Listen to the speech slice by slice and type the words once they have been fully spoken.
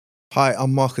Hi,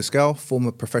 I'm Marcus Gayle,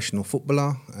 former professional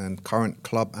footballer and current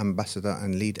club ambassador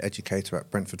and lead educator at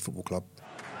Brentford Football Club.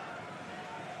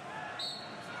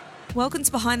 Welcome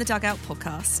to Behind the Dugout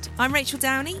podcast. I'm Rachel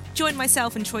Downey. Join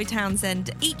myself and Troy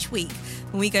Townsend each week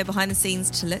when we go behind the scenes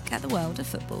to look at the world of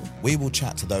football. We will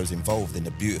chat to those involved in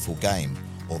the beautiful game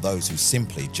or those who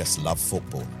simply just love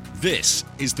football. This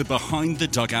is the Behind the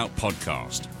Dugout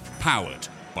podcast, powered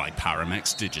by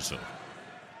Paramex Digital.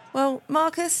 Well,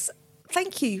 Marcus,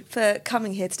 thank you for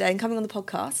coming here today and coming on the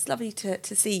podcast. It's lovely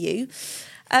to see you.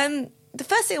 The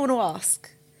first thing I want to ask,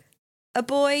 a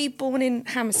boy born in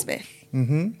Hammersmith,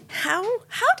 how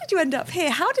did you end up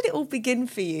here? How did it all begin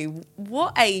for you?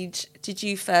 What age did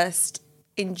you first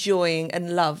enjoy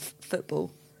and love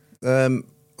football? I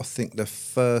think the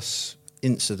first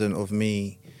incident of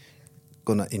me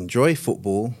gonna enjoy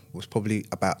football was probably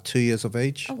about 2 years of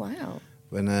age. Oh, wow.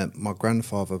 When my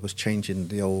grandfather was changing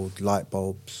the old light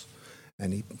bulbs.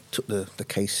 And he took the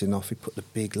casing off, he put the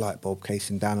big light bulb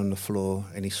casing down on the floor,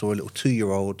 and he saw a little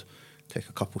 2-year-old take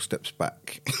a couple steps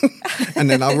back. And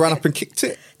then I ran up and kicked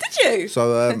it. Did you?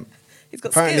 So He's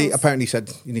got apparently skills. he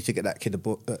said, you need to get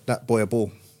that boy a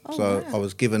ball. Oh, so wow. I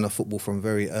was given a football from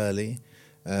very early.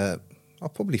 I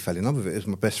probably fell in love with it. It was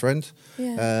my best friend.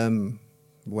 Yeah.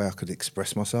 Where I could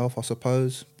express myself, I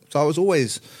suppose. So I was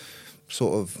always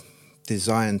sort of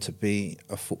designed to be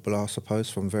a footballer, I suppose,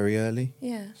 from very early.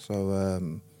 Yeah. So,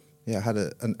 I had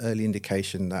an early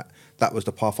indication that was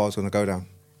the path I was going to go down.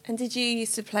 And did you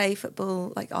used to play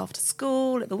football like after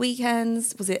school, at the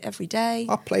weekends? Was it every day?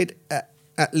 I played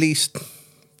at least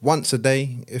once a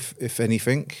day, if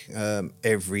anything,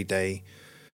 every day.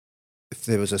 If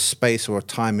there was a space or a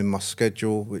time in my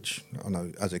schedule, which I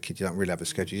know as a kid you don't really have a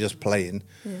schedule, you're just playing.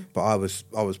 Yeah. But I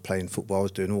was playing football. I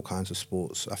was doing all kinds of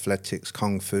sports, athletics,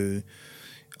 kung fu,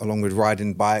 along with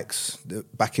riding bikes.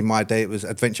 Back in my day, it was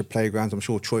adventure playgrounds. I'm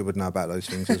sure Troy would know about those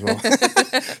things as well.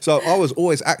 So I was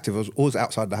always active. I was always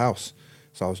outside the house.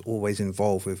 So I was always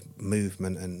involved with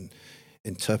movement and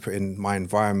interpreting my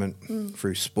environment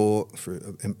through sport,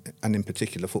 and in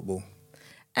particular football.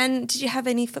 And did you have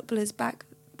any footballers back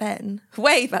then?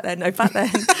 Way back then, no, back then.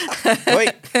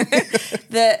 Wait.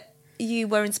 That you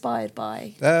were inspired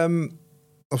by?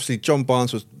 Obviously, John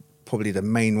Barnes was probably the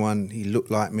main one. He looked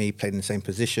like me, played in the same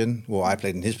position. Well, I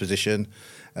played in his position.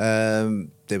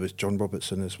 There was John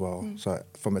Robertson as well. So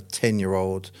from a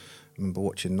 10-year-old, I remember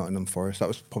watching Nottingham Forest. That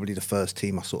was probably the first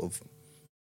team I sort of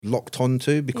locked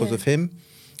onto because of him.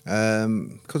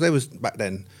 Because back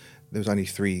then, there was only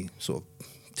 3 sort of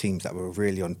teams that were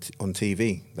really on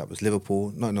TV. That was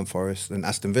Liverpool, Nottingham Forest and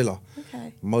Aston Villa.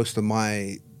 Okay. Most of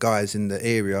my guys in the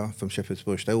area from Shepherd's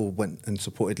Bush, they all went and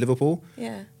supported Liverpool.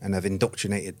 Yeah. And have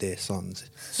indoctrinated their sons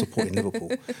supporting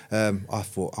Liverpool. I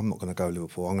thought, I'm not going to go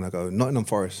Liverpool, I'm going to go Nottingham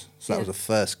Forest. So that was the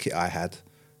first kit I had.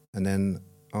 And then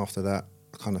after that,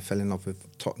 I kind of fell in love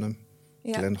with Tottenham,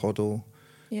 Glenn Hoddle.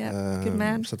 Yeah, good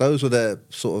man. So those were the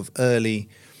sort of early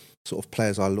sort of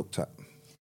players I looked at.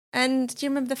 And do you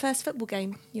remember the first football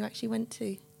game you actually went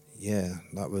to? Yeah,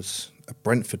 that was a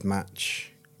Brentford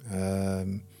match.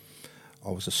 I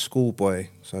was a schoolboy,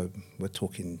 so we're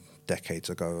talking decades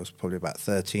ago. I was probably about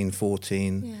 13,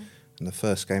 14. Yeah. And the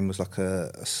first game was like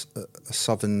a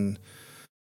Southern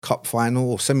Cup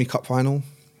final or semi-cup final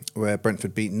where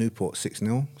Brentford beat Newport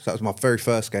 6-0. So that was my very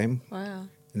first game. Wow.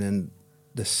 And then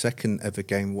the second ever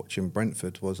game watching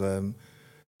Brentford was the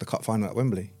cup final at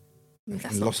Wembley.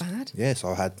 That's not bad. Yeah, so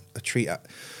I had a treat at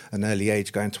an early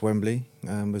age going to Wembley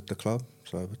with the club.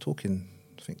 So we're talking,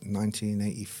 I think,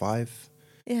 1985.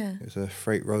 Yeah. It was a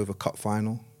Freight Rover Cup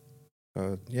final.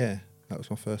 So, yeah, that was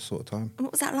my first sort of time. And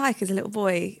what was that like as a little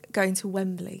boy going to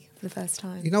Wembley for the first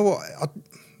time? You know what?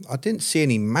 I didn't see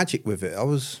any magic with it.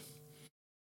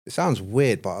 It sounds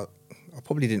weird, but I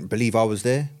probably didn't believe I was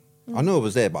there. I knew I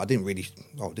was there, but I didn't really,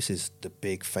 this is the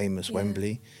big, famous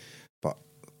Wembley. But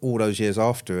all those years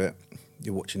after it,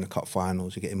 you're watching the cup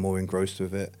finals, you're getting more engrossed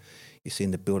with it. You're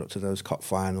seeing the build-up to those cup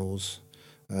finals.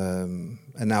 And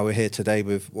now we're here today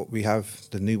with what we have,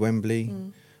 the new Wembley,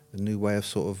 the new way of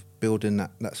sort of building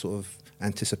that sort of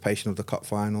anticipation of the cup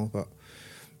final. But,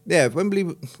 yeah,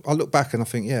 Wembley, I look back and I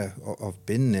think, yeah, I've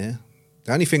been there.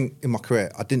 The only thing in my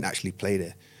career, I didn't actually play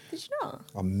there. Did you not?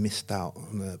 I missed out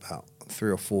on about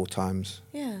 3 or 4 times.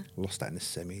 Yeah. Lost that in the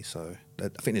semi. So I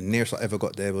think the nearest I ever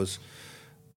got there was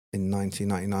in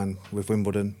 1999 with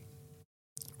Wimbledon.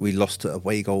 We lost to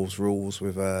away goals rules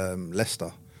with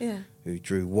Leicester, who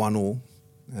drew 1-1,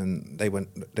 and they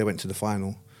went to the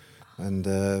final. And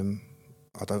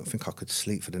I don't think I could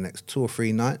sleep for the next 2 or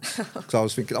 3 nights because I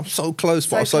was thinking I'm so close,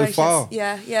 but I'm so far.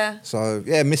 Yeah. So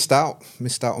yeah, missed out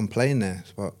on playing there.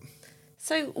 But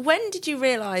So when did you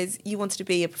realise you wanted to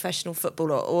be a professional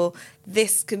footballer, or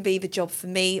this can be the job for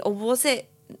me? Or was it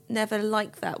never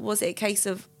like that? Was it a case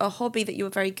of a hobby that you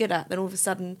were very good at, then all of a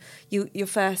sudden your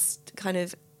first kind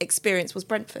of experience was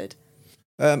Brentford?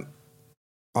 I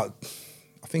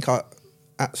think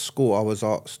at school I was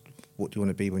asked, what do you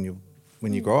want to be when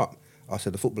you grow up? I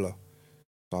said a footballer.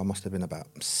 So I must have been about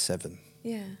 7.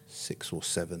 Yeah. 6 or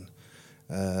 7.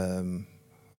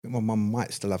 I think my mum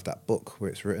might still have that book where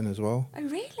it's written as well. Oh,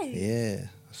 really? Yeah.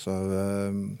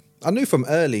 So I knew from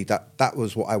early that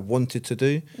was what I wanted to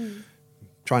do.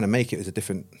 Trying to make it was a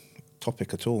different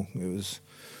topic at all. It was.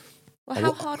 Well,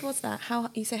 how hard was that? How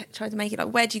you say trying to make it?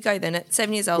 Like, where do you go then at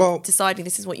 7 years old, deciding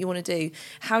this is what you want to do?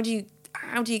 How do you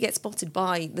get spotted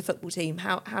by the football team?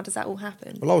 How does that all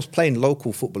happen? Well, I was playing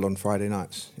local football on Friday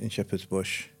nights in Shepherd's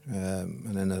Bush,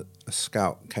 and then a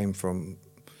scout came from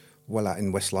well out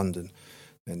in West London,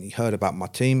 and he heard about my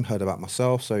team, heard about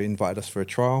myself, so he invited us for a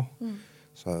trial.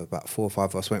 So about 4 or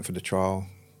 5 of us went for the trial.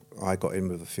 I got in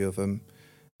with a few of them,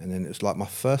 and then it was like my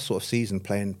first sort of season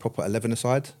playing proper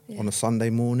 11-a-side on a Sunday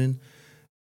morning,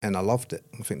 and I loved it.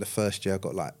 I think the first year I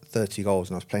got like 30 goals,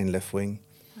 and I was playing left wing.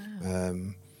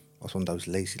 Wow. I was one of those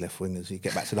lazy left wingers. You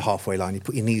get back to the halfway line, you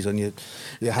put your knees on your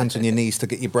hands on your knees to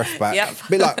get your breath back. Yep.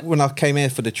 A bit like when I came here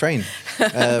for the train.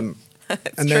 And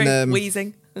true. then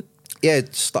Wheezing. Yeah,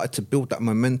 it started to build that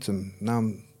momentum. Now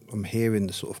I'm hearing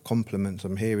the sort of compliments.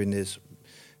 I'm hearing this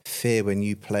fear when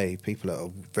you play. People are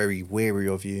very wary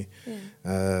of you.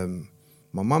 Yeah.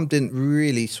 My mum didn't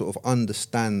really sort of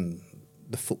understand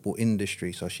the football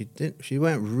industry, so she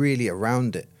weren't really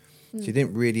around it. She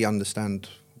didn't really understand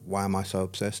why am I so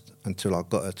obsessed until I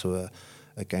got her to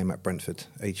a game at Brentford,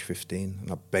 age 15,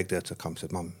 and I begged her to come.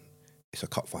 Said, "Mum, it's a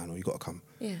cup final, you got to come."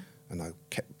 Yeah. And I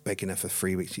kept begging her for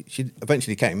 3 weeks. She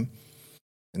eventually came,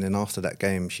 and then after that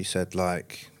game, she said,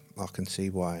 like, "I can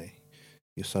see why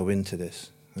you're so into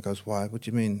this." I goes, "Why? What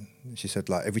do you mean?" And she said,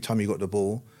 like, every time you got the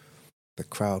ball, the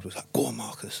crowd was like, "Go on,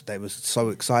 Marcus!" They was so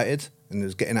excited, and they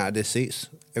was getting out of their seats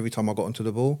every time I got onto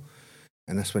the ball,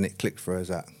 and that's when it clicked for her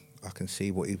that I can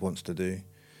see what he wants to do.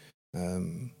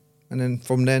 And then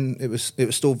from then, it was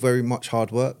still very much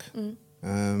hard work.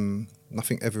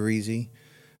 Nothing ever easy.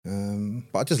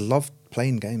 But I just loved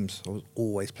playing games. I was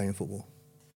always playing football.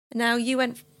 Now, you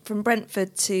went from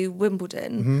Brentford to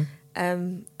Wimbledon,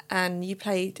 and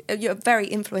you're a very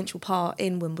influential part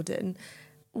in Wimbledon.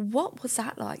 What was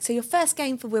that like? So your first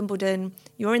game for Wimbledon,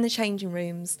 you're in the changing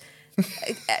rooms.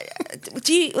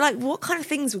 Do you what kind of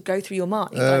things would go through your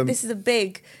mind? This is a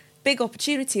big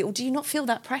opportunity, or do you not feel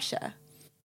that pressure?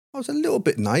 I was a little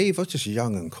bit naive. I was just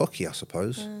young and cocky, I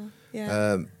suppose.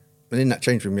 Yeah. And in that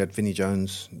change room, we had Vinnie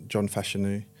Jones, John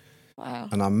Fashanu. Wow.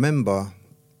 And I remember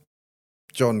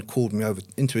John called me over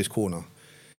into his corner.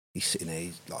 He's sitting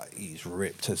there, he's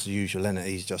ripped as usual, and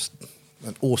he's just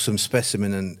an awesome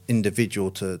specimen and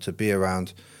individual to be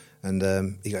around. And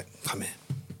he goes, "Come here,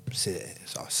 sit here."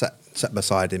 So I sat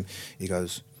beside him. He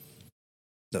goes,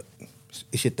 "Look,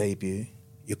 it's your debut.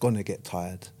 You're going to get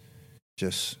tired.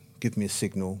 Just give me a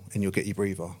signal and you'll get your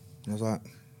breather." And I was like,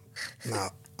 "Nah,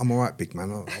 I'm all right, big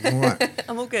man. I'm all right."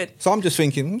 I'm all good. So I'm just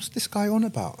thinking, what's this guy on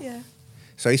about? Yeah.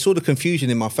 So he saw the confusion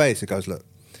in my face. He goes, "Look,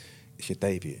 it's your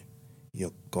debut.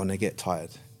 You're going to get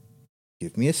tired.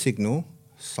 Give me a signal.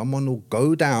 Someone will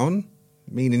go down,"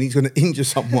 meaning he's going to injure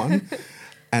someone,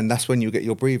 "and that's when you'll get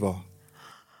your breather."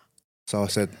 So I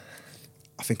said,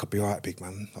 "I think I'll be all right, big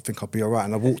man. I think I'll be all right."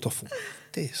 And I walked off.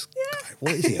 This guy,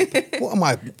 what is he? What am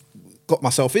I got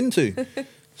myself into?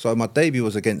 So my debut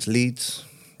was against Leeds.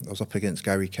 I was up against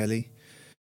Gary Kelly.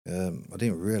 I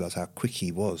didn't realise how quick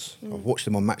he was. I've watched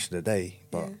him on Match of the Day,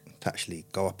 but to actually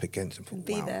go up against him,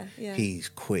 wow, he's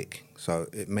quick. So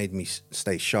it made me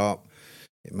stay sharp.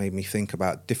 It made me think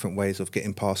about different ways of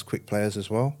getting past quick players as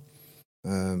well,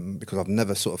 because I've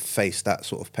never sort of faced that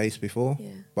sort of pace before.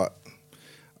 Yeah. But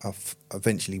I've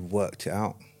eventually worked it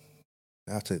out,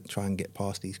 how to try and get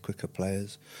past these quicker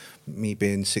players. Me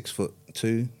being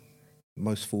 6'2",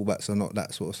 most fullbacks are not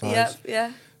that sort of size. Yep,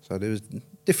 yeah. So there was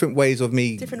different ways of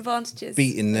me different advantages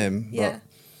beating them. Yeah. But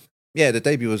yeah, the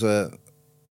debut was a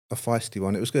feisty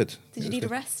one. It was good. Did you need a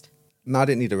rest? No, I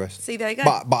didn't need a rest. See, there you go.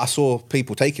 But I saw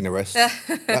people taking a rest.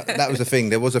 that was the thing.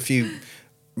 There was a few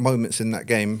moments in that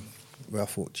game where I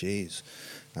thought, geez,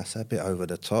 that's a bit over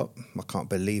the top. I can't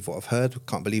believe what I've heard.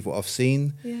 Can't believe what I've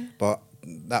seen. Yeah. But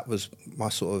that was my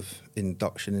sort of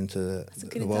induction into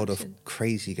the world of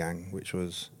Crazy Gang, which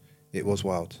was, it was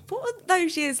wild. What were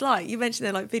those years like? You mentioned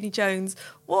there, like Vinnie Jones.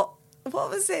 What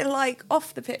was it like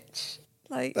off the pitch?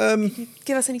 Like, can you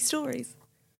give us any stories?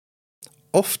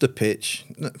 Off the pitch,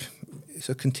 it's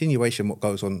a continuation of what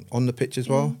goes on the pitch as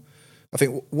well. I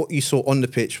think what you saw on the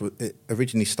pitch, it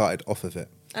originally started off of it.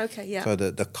 Okay, yeah. So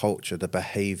the culture, the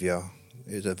behaviour,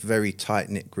 is a very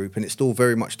tight-knit group, and it's still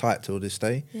very much tight till this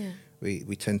day. Yeah.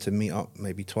 We tend to meet up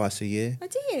maybe twice a year. Oh,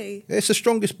 do you? It's the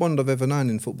strongest bond I've ever known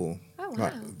in football. Oh, wow.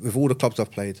 Like, with all the clubs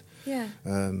I've played. Yeah.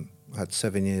 I had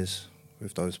 7 years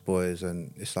with those boys,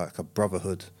 and it's like a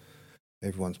brotherhood.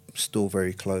 Everyone's still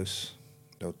very close.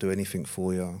 They'll do anything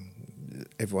for you.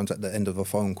 Everyone's at the end of a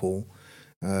phone call.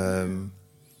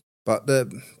 But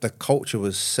the culture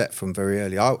was set from very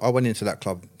early. I went into that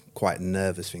club quite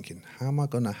nervous, thinking, how am I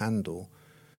going to handle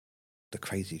the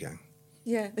crazy gang?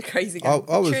 Yeah, the crazy gang.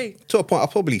 I was, True. to a point, I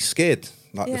was probably scared,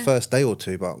 like the first day or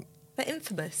two. But they're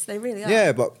infamous. They really are.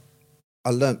 yeah, but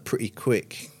I learnt pretty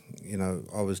quick. You know,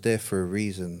 I was there for a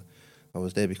reason. I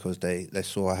was there because they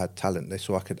saw I had talent. They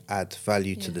saw I could add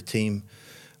value to the team.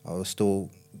 I was still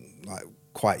like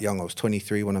quite young. I was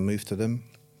 23 when I moved to them.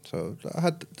 So I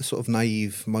had the sort of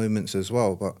naive moments as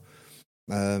well. But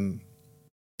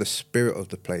the spirit of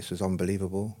the place was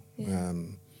unbelievable. Yeah.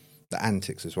 The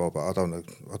antics as well. But I don't know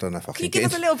if I can you give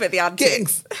us a little bit of the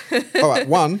antics? All right,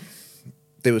 one,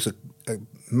 there was a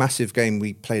massive game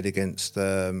we played against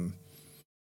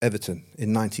Everton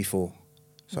in '94.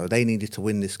 So they needed to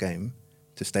win this game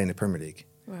to stay in the Premier League.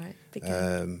 Right, big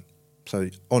game. So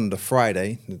on the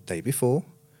Friday, the day before,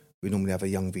 we normally have a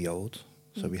young v old.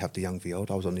 So we have the young v old.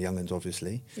 I was on the young uns,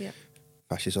 obviously. Yeah.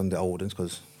 Fash is on the old uns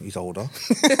because he's older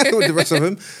with the rest of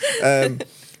them.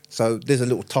 So there's a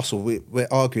little tussle. We're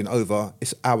arguing over,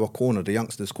 it's our corner, the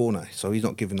youngsters' corner. So he's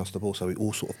not giving us the ball. So we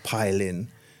all sort of pile in,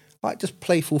 like just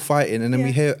playful fighting. And then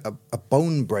we hear a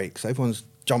bone break. So everyone's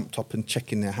jumped up and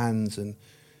checking their hands. And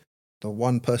the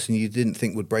one person you didn't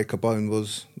think would break a bone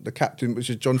was the captain, which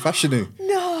is John Fashanu.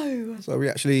 No. So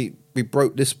we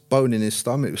broke this bone in his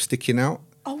stomach. It was sticking out.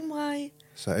 Oh my.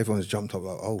 So everyone's jumped up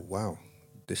like, oh wow,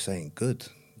 this ain't good.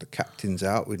 The captain's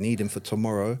out. We need him for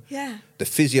tomorrow. Yeah. The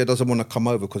physio doesn't want to come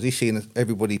over because he's seeing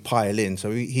everybody pile in. So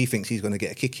he thinks he's going to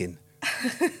get a kick in.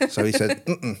 So he said,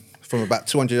 from about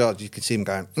 200 yards, you can see him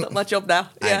going, not my job now.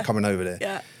 I ain't coming over there.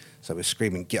 Yeah. So we're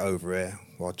screaming, get over here,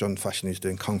 while John Fashanu is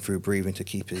doing kung fu breathing to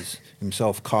keep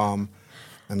himself calm.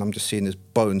 And I'm just seeing his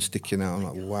bone sticking out. I'm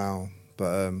like, wow.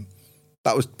 But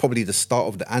that was probably the start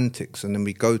of the antics. And then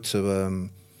we go to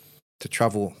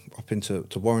travel up into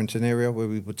Warrington area where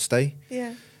we would stay.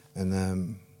 Yeah.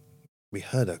 And we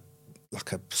heard a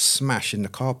smash in the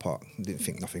car park. Didn't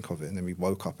think nothing of it. And then we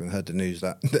woke up and heard the news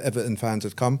that the Everton fans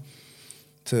had come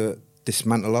to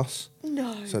dismantle us.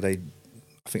 No. So I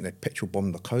think they petrol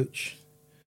bombed the coach.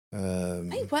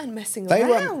 They weren't messing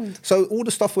around. So all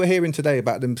the stuff we're hearing today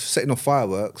about them setting off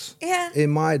fireworks, in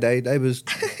my day, they was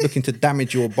looking to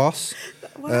damage your bus.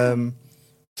 Wow.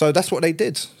 So that's what they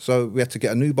did. So we had to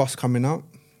get a new bus coming up.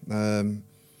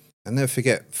 I'll never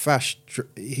forget, Fash,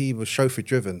 he was chauffeur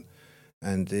driven,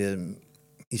 and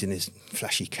he's in his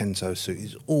flashy Kento suit.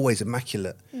 He's always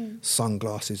immaculate.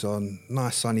 Sunglasses on,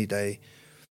 nice sunny day.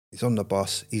 He's on the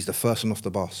bus. He's the first one off the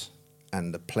bus.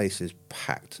 And the place is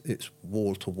packed. It's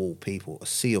wall-to-wall people, a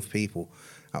sea of people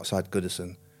outside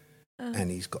Goodison.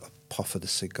 And he's got a puff of the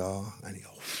cigar,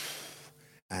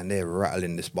 and they're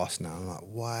rattling this bus now. I'm like,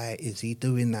 why is he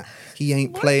doing that? He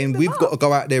ain't playing. We've got to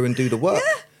go out there and do the work.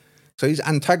 Yeah. So he's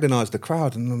antagonised the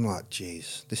crowd, and I'm like,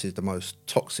 geez, this is the most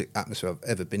toxic atmosphere I've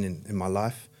ever been in my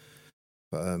life.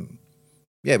 But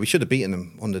we should have beaten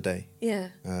them on the day. Yeah.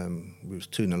 We was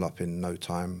 2-0 up in no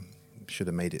time. Should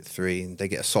have made it 3. They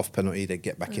get a soft penalty, they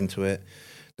get back into it.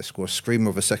 They score a screamer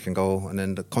of a second goal, and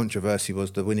then the controversy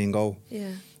was the winning goal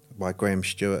by Graham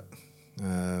Stewart.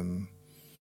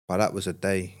 But that was a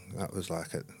day. That was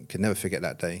like, I can never forget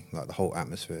that day, like the whole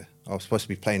atmosphere. I was supposed to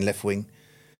be playing left wing.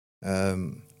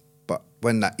 But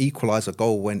when that equaliser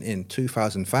goal went in,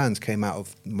 2,000 fans came out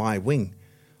of my wing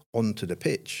onto the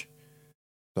pitch.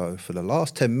 So for the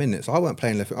last 10 minutes, I weren't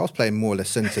playing left wing. I was playing more or less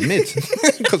centre mid.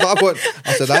 Because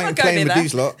I said, I ain't playing with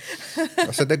these lot.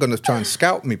 I said, they're going to try and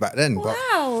scout me back then.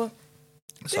 Wow.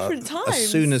 But, different times. As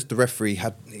soon as the referee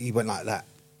he went like that,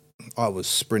 I was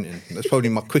sprinting. That's probably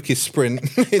my quickest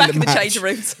sprint in back the match. The changing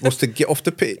rooms. Was to get off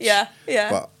the pitch. Yeah.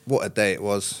 But what a day it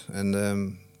was.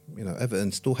 And,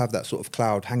 Everton still have that sort of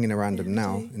cloud hanging around them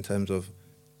now in terms of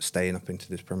staying up into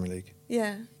this Premier League.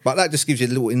 Yeah. But that just gives you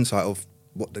a little insight of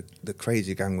what the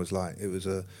crazy gang was like. It was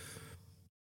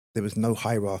there was no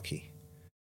hierarchy.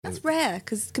 That's rare,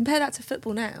 because compare that to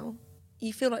football now,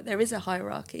 you feel like there is a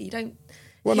hierarchy. You don't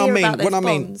When I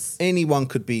mean, anyone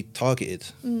could be targeted.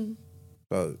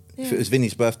 So if it was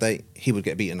Vinny's birthday, he would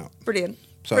get beaten up. Brilliant.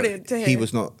 So Brilliant to hear. He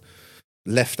was not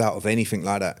left out of anything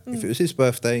like that. If it was his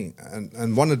birthday,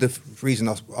 and one of the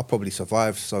reasons I probably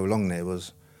survived so long there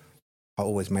was I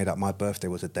always made up my birthday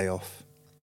was a day off.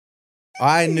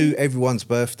 I knew everyone's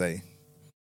birthday.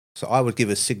 So I would give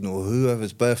a signal,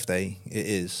 whoever's birthday it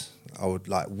is, I would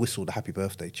like whistle the happy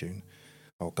birthday tune.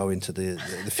 I'll go into the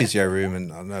physio room,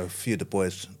 and I know a few of the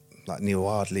boys, like Neil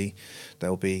Hardley,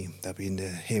 they'll be in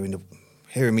there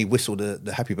hearing me whistle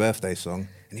the happy birthday song,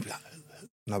 and he'd be like,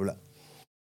 and I'll be like,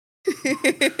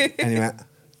 anyway,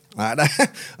 like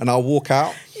that, and I'll walk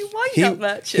out. You wind up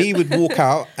merchant. He would walk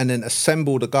out and then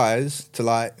assemble the guys to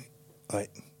like, right,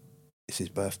 it's his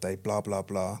birthday, blah blah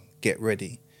blah, get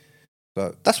ready.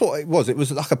 So that's what it was. It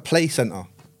was like a play centre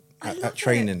at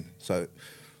training. So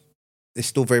it's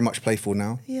still very much playful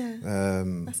now. Yeah,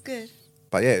 that's good.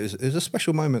 But yeah, it was a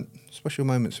special moment. Special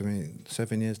moments for me.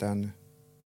 7 years down there.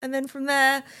 And then from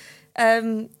there,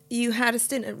 you had a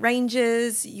stint at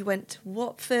Rangers. You went to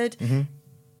Watford. Mm-hmm.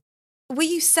 Were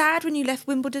you sad when you left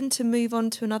Wimbledon to move on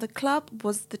to another club?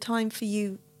 Was the time for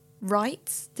you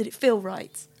right? Did it feel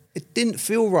right? It didn't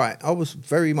feel right. I was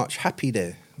very much happy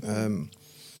there.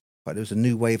 But there was a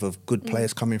new wave of good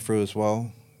players coming through as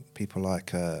well. People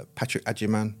like Patrick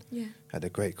Adjiman had a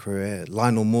great career.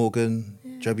 Lionel Morgan,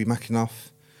 Joby McAnuff,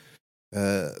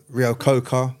 Rio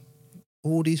Coca.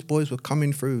 All these boys were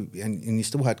coming through. And you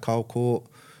still had Carl Court,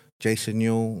 Jason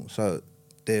Newell. So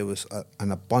there was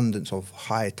an abundance of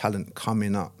high talent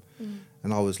coming up.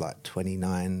 And I was like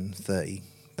 29, 30,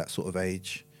 that sort of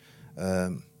age.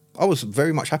 I was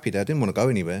very much happy there. I didn't want to go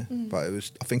anywhere. But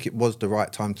I think it was the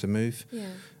right time to move.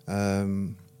 Yeah.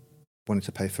 Wanted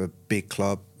to play for a big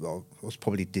club. I was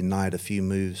probably denied a few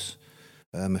moves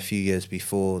a few years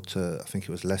before to, I think it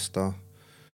was Leicester,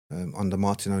 under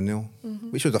Martin O'Neill,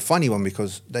 which was a funny one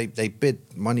because they bid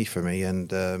money for me and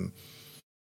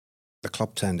the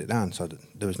club turned it down, so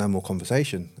there was no more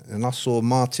conversation. And I saw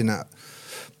Martin at,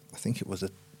 I think it was the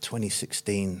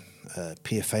 2016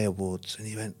 PFA Awards, and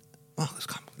he went, "Marcus,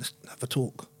 come, let's have a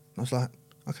talk." And I was like,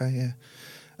 "Okay,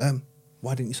 yeah.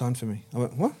 Why didn't you sign for me?" I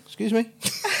went, "What? Excuse me?"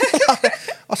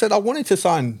 I said, "I wanted to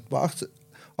sign, but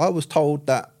I was told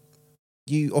that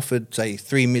you offered, say,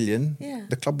 3 million. Yeah.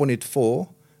 The club wanted 4,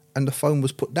 and the phone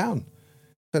was put down."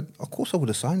 I said, "Of course I would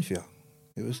have signed for you.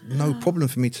 It was no problem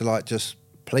for me to like just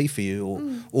play for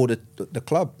you or the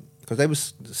club, because they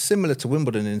was similar to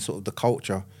Wimbledon in sort of the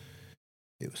culture.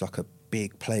 It was like a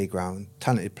big playground,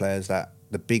 talented players that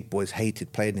the big boys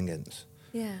hated playing against.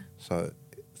 Yeah. So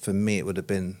for me, it would have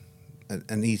been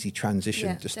an easy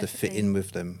transition just to fit in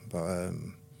with them. But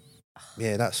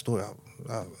yeah, that story,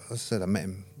 as I said, I met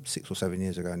him 6 or 7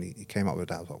 years ago and he came up with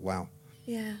that. I was like, wow.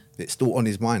 Yeah. It's still on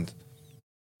his mind.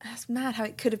 That's mad how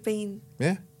it could have been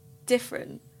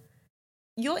different.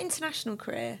 Your international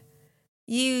career,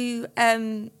 you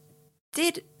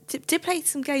did play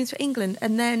some games for England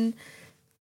and then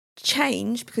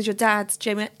changed because your dad's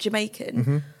Jamaican.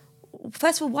 Mm-hmm.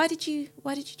 First of all, why did you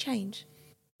change?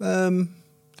 I don't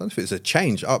know if it's a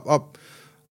change. I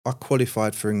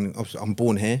qualified for England. Obviously, I'm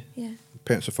born here. Yeah.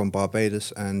 Parents are from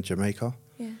Barbados and Jamaica.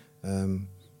 Yeah. I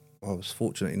was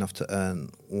fortunate enough to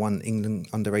earn 1 England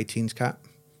under-18s cap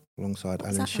alongside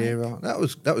Alan Shearer.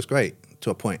 Like? That was great to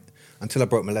a point until I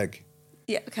broke my leg.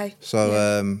 Yeah. Okay.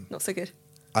 So not so good.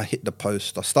 I hit the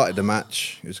post. I started the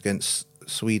match. It was against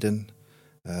Sweden.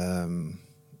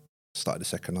 Started the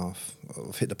second half.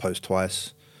 I've hit the post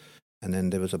twice, and then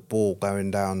there was a ball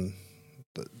going down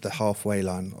the halfway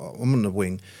line. I'm on the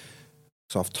wing,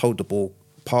 so I've towed the ball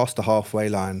past the halfway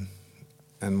line,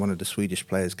 and one of the Swedish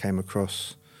players came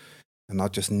across, and I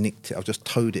just nicked it. I've just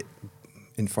towed it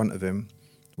in front of him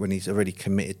when he's already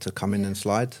committed to come in and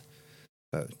slide.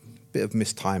 Bit of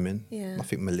mistiming,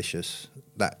 nothing malicious.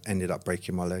 That ended up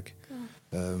breaking my leg.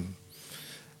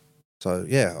 So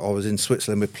yeah, I was in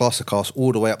Switzerland with plaster cast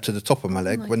all the way up to the top of my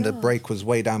leg when the break was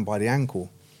way down by the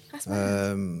ankle. That's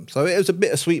mad. So it was a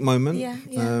bittersweet moment. Yeah.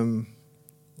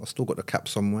 I still got the cap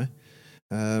somewhere.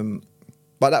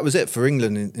 But that was it for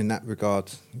England in that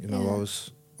regard. You know,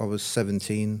 I was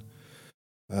 17.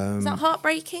 Was that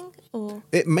heartbreaking or?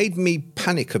 It made me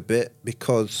panic a bit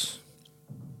because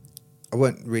I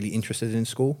weren't really interested in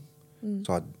school.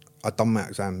 So I'd done my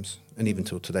exams, and even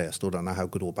till today, I still don't know how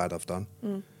good or bad I've done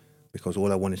because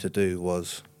all I wanted to do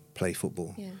was play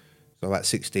football. Yeah. So at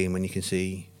 16, when you can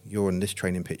see you're on this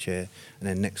training pitch here, and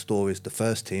then next door is the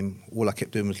first team, all I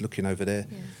kept doing was looking over there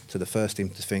to the first team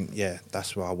to think,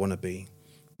 that's where I want to be.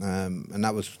 And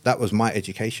that was my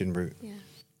education route. Yeah.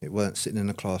 It weren't sitting in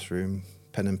a classroom,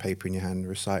 pen and paper in your hand,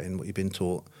 reciting what you've been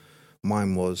taught.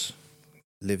 Mine was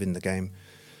living the game.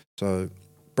 So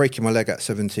breaking my leg at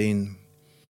 17,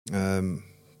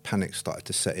 panic started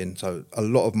to set in. So a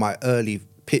lot of my early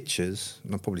pictures,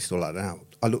 and I'm probably still like that now,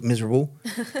 I looked miserable.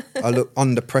 I looked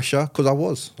under pressure because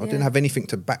I didn't have anything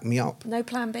to back me up. No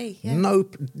plan B. Yeah. No,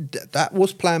 that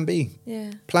was plan B.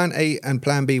 Yeah. Plan A and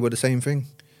plan B were the same thing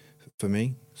for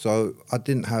me. So I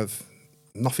didn't have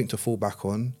nothing to fall back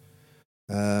on.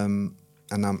 And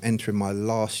I'm entering my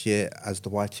last year as the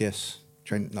YTS,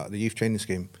 the youth training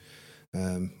scheme.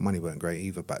 Money weren't great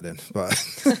either back then. But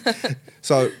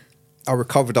so I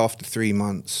recovered after 3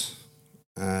 months.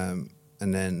 And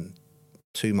then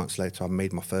 2 months later, I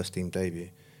made my first team debut.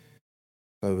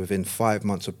 So within 5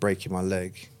 months of breaking my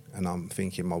leg, and I'm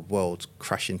thinking my world's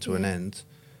crashing to an end,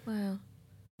 wow,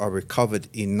 I recovered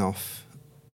enough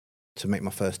to make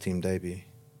my first team debut.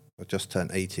 I just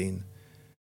turned 18,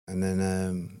 and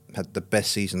then had the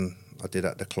best season I did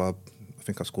at the club. I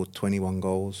think I scored 21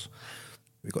 goals.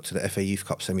 We got to the FA Youth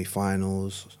Cup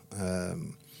semi-finals.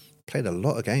 Played a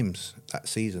lot of games that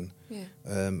season.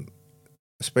 Yeah.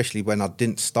 Especially when I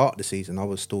didn't start the season, I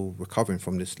was still recovering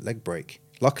from this leg break.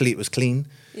 Luckily, it was clean,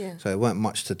 so it weren't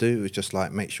much to do. It was just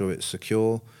like make sure it's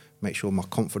secure, make sure my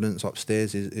confidence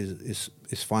upstairs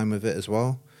is fine with it as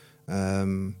well.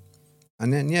 And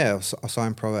then I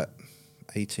signed pro at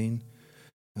 18,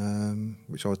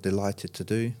 which I was delighted to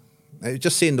do.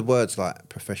 Just seeing the words like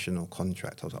professional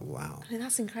contract, I was like, wow. I mean,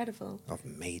 that's incredible. I've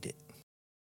made it.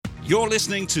 You're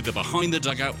listening to the Behind the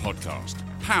Dugout podcast,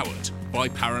 powered by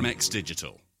Paramex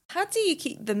Digital. How do you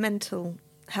keep the mental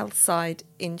health side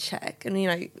in check? And,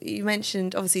 you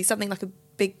mentioned obviously something like a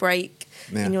big break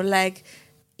in your leg.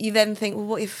 You then think, well,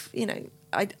 what if,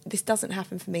 this doesn't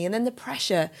happen for me? And then the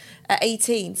pressure at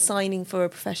 18, signing for a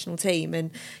professional team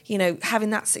and, having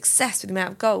that success with the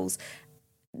amount of goals.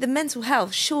 The mental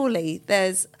health, surely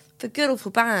there's, for good or for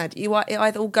bad, it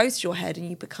either all goes to your head and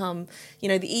you become, the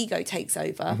ego takes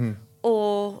over,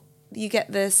 or you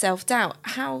get the self-doubt.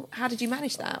 How did you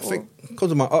manage that? I think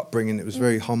because of my upbringing, it was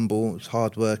very humble, it was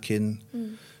hard-working.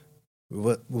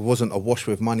 It wasn't awash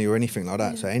with money or anything like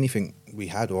that. So anything we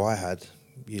had or I had,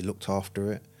 you looked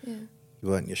after it. Yeah.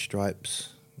 You earned your stripes.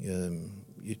 You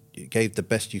gave the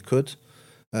best you could.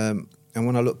 And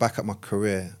when I look back at my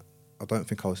career, I don't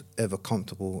think I was ever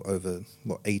comfortable over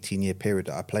 18-year period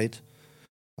that I played.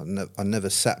 I never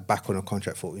sat back on a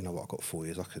contract thought, you know what, I've got 4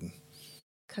 years, I can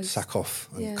sack off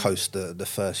and coast the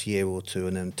first year or two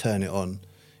and then turn it on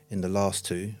in the last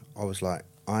two. I was like,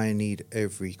 I need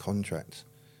every contract.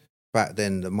 Back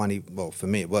then, the money, for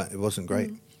me, it wasn't great.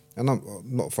 And I'm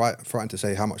not frightened to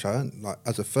say how much I earned. Like,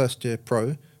 as a first-year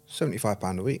pro,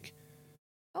 £75 a week.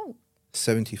 Oh.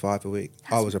 75 a week.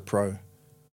 I was a pro.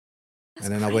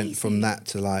 And then crazy. I went from that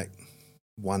to like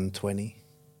 120.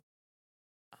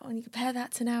 Oh, and you compare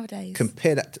that to nowadays.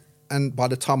 And by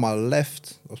the time I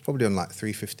left, I was probably on like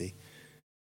 350.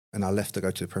 And I left to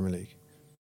go to the Premier League.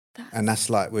 And that's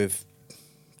like with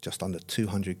just under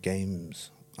 200 games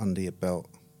under your belt.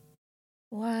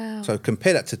 Wow. So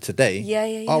compare that to today.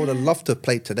 Yeah. I would have loved to have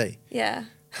played today. Yeah.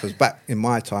 Because back in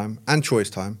my time, and Troy's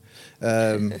time,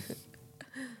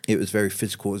 it was very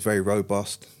physical, it was very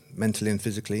robust, mentally and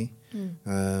physically.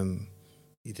 You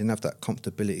didn't have that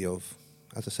comfortability of,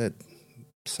 as I said,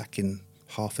 sacking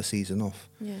half a season off,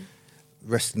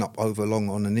 resting up over long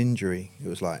on an injury. It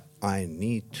was like, I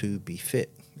need to be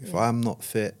fit. If I'm not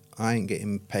fit, I ain't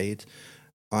getting paid.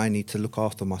 I need to look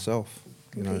after myself.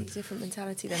 Completely different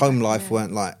mentality. Home life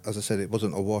weren't like, as I said, it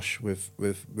wasn't awash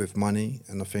with money.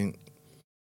 And I think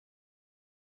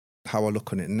how I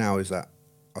look on it now is that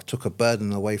I took a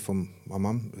burden away from my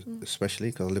mum,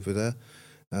 especially because I live with her.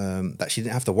 That she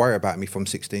didn't have to worry about me from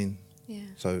 16. Yeah.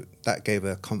 So that gave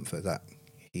her comfort that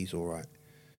he's all right.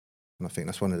 And I think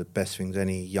that's one of the best things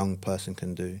any young person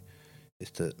can do is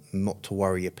to not to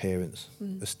worry your parents,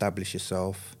 establish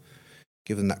yourself,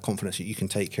 give them that confidence that you can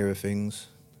take care of things.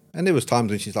 And there was times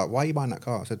when she's like, why are you buying that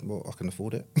car? I said, well, I can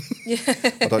afford it.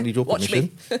 I don't need your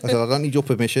permission. I said, I don't need your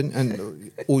permission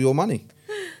and all your money.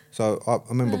 So I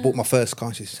remember I bought my first car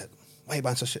and she said, why are you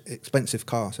buying such an expensive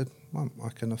car? I said, Mum, I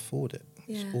can afford it.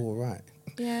 It's all right.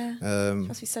 Yeah. She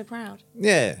must be so proud.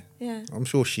 Yeah. I'm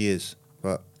sure she is.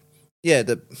 But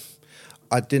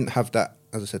I didn't have that,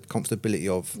 as I said, comfortability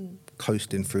of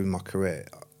coasting through my career.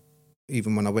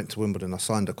 Even when I went to Wimbledon, I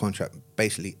signed a contract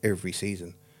basically every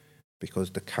season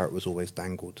because the carrot was always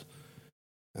dangled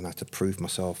and I had to prove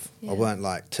myself. I weren't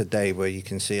like today where you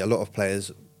can see a lot of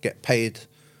players get paid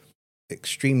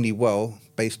extremely well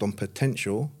based on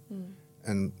potential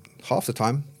and half the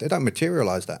time they don't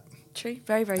materialise that. True,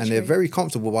 very, very true. And they're very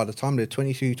comfortable by the time they're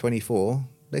 22, 24,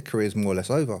 their career's more or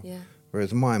less over. Yeah.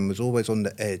 Whereas mine was always on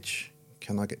the edge.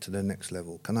 Can I get to the next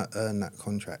level? Can I earn that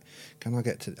contract?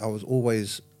 I was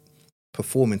always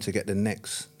performing to get the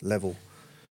next level.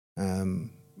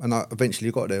 And I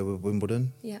eventually got there with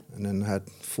Wimbledon. Yeah. And then had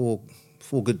four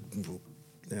good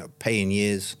paying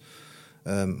years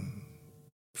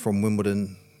from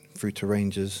Wimbledon through to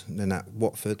Rangers, and then at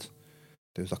Watford.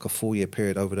 There was like a 4-year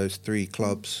period over those 3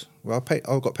 clubs where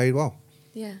I got paid well.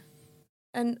 Yeah.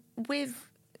 And with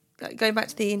going back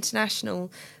to the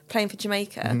international, playing for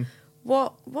Jamaica,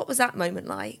 what was that moment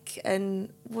like?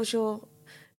 And was your,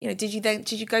 did you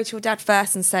go to your dad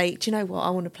first and say, do you know what, I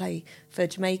want to play for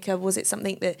Jamaica? Was it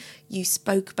something that you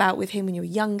spoke about with him when you were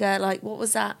younger? Like, what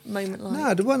was that moment like?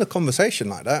 No, there wasn't a conversation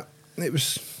like that.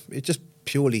 It just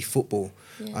purely football.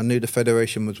 Yeah. I knew the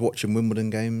federation was watching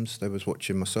Wimbledon games. They was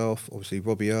watching myself, obviously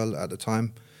Robbie Earle at the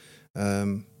time,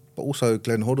 but also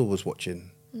Glenn Hoddle was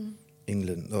watching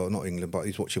England, or not England, but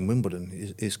he's watching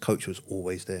Wimbledon. His coach was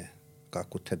always there, a guy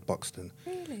called Ted Buxton.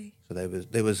 Really? So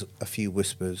there was a few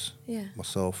whispers. Yeah.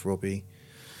 Myself, Robbie,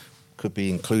 could be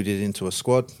included into a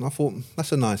squad. And I thought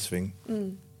that's a nice thing.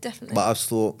 Definitely. But I just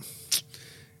thought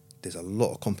there's a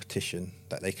lot of competition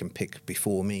that they can pick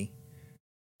before me.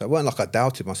 So it weren't like I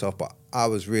doubted myself, but I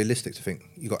was realistic to think,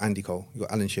 you got Andy Cole, you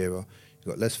got Alan Shearer,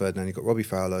 you got Les Ferdinand, you got Robbie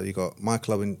Fowler, you got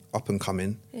Michael Owen up and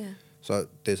coming. Yeah. So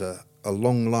there's a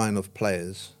long line of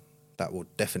players that will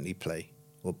definitely play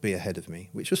or be ahead of me,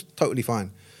 which was totally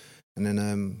fine. And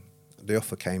then the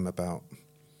offer came about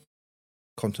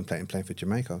contemplating playing for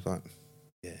Jamaica. I was like,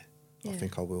 yeah, I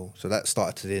think I will. So that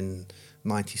started in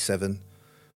 97.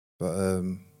 But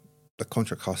the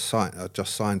contract I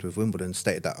just signed with Wimbledon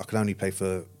stated that I could only play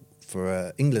for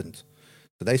England.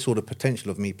 So they saw the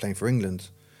potential of me playing for England.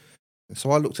 And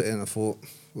so I looked at it and I thought,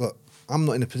 look, I'm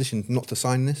not in a position not to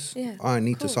sign this. Yeah, I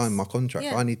need to sign my contract.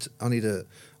 Yeah. I need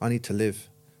to live.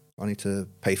 I need to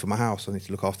pay for my house. I need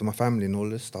to look after my family and all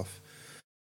this stuff.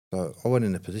 So I wasn't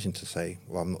in a position to say,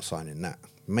 well, I'm not signing that.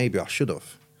 Maybe I should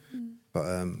have. But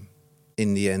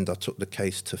in the end, I took the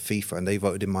case to FIFA and they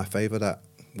voted in my favour that,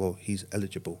 well, he's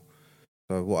eligible.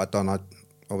 So what I'd done, I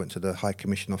went to the High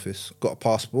Commission office, got a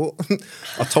passport.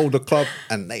 I told the club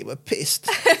and they were pissed.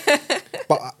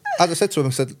 But as I said to them,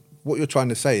 I said, what you're trying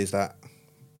to say is that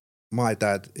my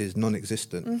dad is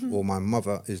non-existent or my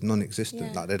mother is non-existent.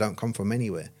 Yeah. Like they don't come from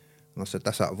anywhere. And I said,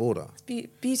 that's out of order.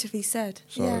 Beautifully said.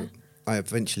 So yeah. I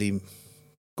eventually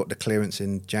got the clearance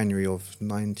in January of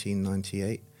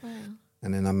 1998. Wow.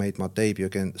 And then I made my debut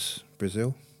against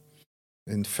Brazil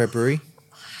in February.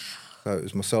 So it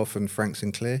was myself and Frank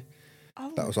Sinclair.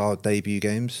 Oh. That was our debut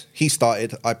games. He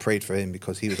started, I prayed for him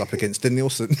because he was up against Dean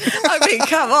Nielsen. I mean,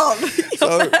 come on.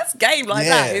 Your first game like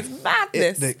that is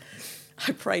madness.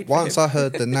 I prayed for him. Once I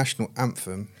heard the national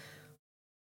anthem,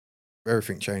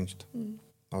 everything changed.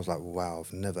 I was like, wow,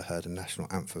 I've never heard a national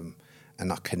anthem.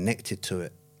 And I connected to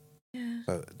it. Yeah.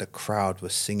 So the crowd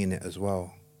was singing it as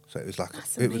well. So it was like,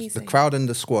 That's it was the amazing. crowd and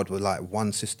the squad were like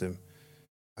one system.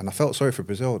 And I felt sorry for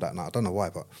Brazil that night. I don't know why,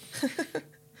 but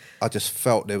I just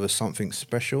felt there was something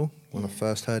special when I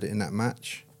first heard it in that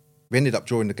match. We ended up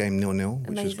drawing the game 0-0,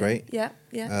 which was great. Yeah,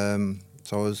 yeah.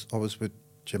 So I was with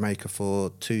Jamaica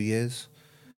for 2 years.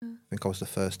 I think I was the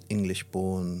first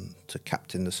English-born to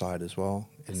captain the side as well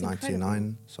in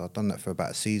 '99. So I'd done that for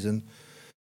about a season.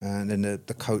 And then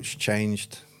the coach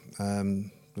changed. The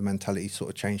mentality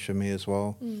sort of changed for me as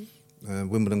well.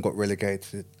 Wimbledon got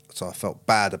relegated, so I felt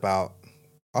bad about...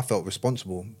 I felt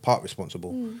responsible, part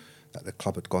responsible, that the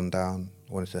club had gone down.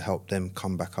 I wanted to help them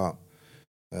come back up.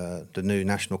 The new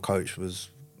national coach was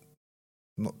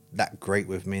not that great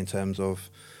with me in terms of...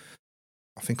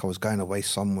 I think I was going away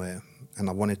somewhere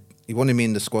and he wanted me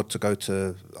in the squad to go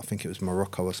to, I think it was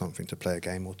Morocco or something, to play a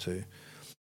game or two.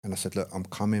 And I said, look, I'm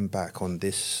coming back on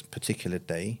this particular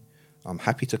day. I'm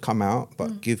happy to come out,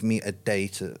 but give me a day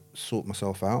to sort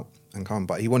myself out and come.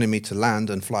 But he wanted me to land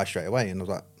and fly straight away. And I was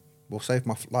like, well, save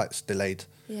my flight's delayed.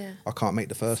 Yeah. I can't make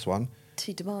the first one.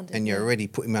 Too demanding. And you're already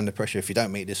putting me under pressure. If you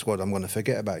don't make this squad, I'm going to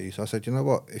forget about you. So I said, you know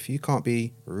what? If you can't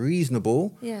be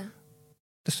reasonable,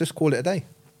 let's just call it a day.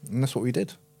 And that's what we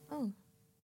did. Oh,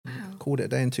 wow. Called it a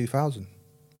day in 2000.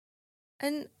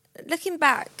 And looking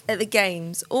back at the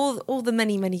games, all the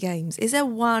many, many games, is there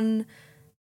one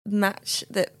match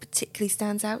that particularly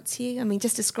stands out to you? I mean,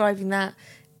 just describing that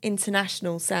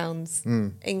international sounds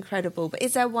incredible, but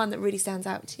is there one that really stands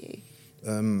out to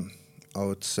you? I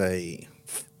would say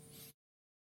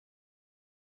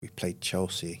we played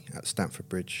Chelsea at Stamford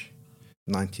Bridge,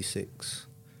 96.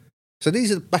 So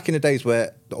these are back in the days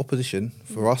where the opposition,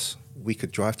 for us, we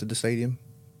could drive to the stadium.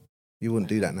 You wouldn't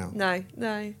do that now.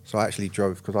 No. So I actually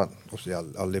drove, because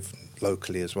I live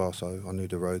locally as well, so I knew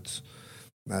the roads.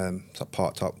 So I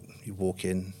parked up, you walk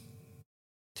in,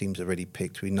 teams already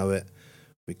picked, we know it.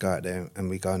 We go out there and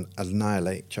we go and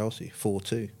annihilate Chelsea,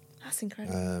 4-2. That's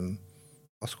incredible.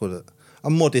 I scored a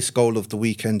modest goal of the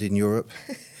weekend in Europe.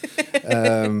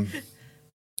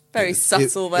 Very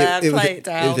subtle there. Play it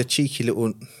down. It was a cheeky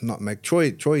little nutmeg.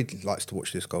 Troy likes to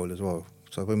watch this goal as well.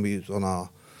 So when we was on our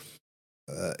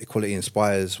Equality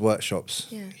Inspires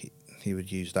workshops, he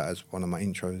would use that as one of my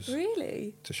intros.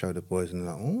 Really? To show the boys, and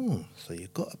they're like, oh, so you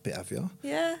got a bit, have you?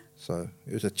 Yeah. So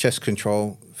it was a chest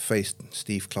control, faced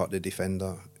Steve Clark, the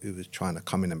defender, who was trying to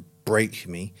come in and break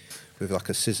me with like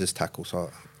a scissors tackle. So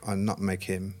I nutmeg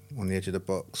him on the edge of the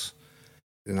box.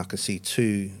 Then I could see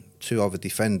two other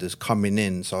defenders coming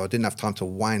in, so I didn't have time to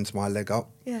wind my leg up.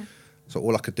 Yeah. So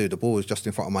all I could do, the ball was just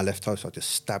in front of my left toe, so I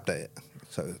just stabbed at it.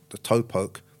 So the toe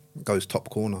poke goes top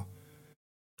corner.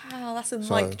 Wow, that's a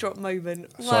mic drop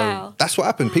moment. Wow. So that's what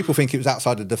happened. People think it was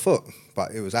outside of the foot,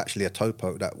 but it was actually a toe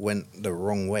poke that went the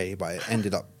wrong way, but it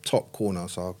ended up top corner,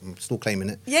 so I'm still claiming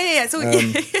it. Yeah. So,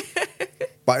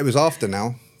 but it was after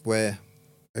now, where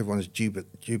everyone's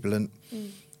jubilant,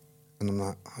 and I'm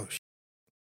like, oh,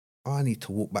 I need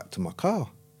to walk back to my car.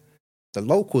 The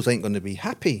locals ain't going to be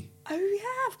happy. Oh,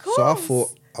 yeah, of course. So I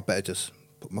thought, I better just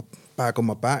put my bag on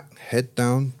my back, head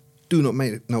down, do not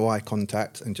make no eye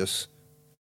contact, and just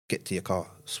get to your car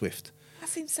swift. That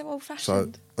seems so So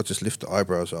old-fashioned. I just lift the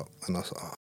eyebrows up, and I was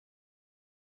like,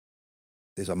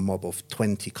 there's a mob of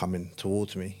 20 coming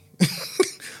towards me.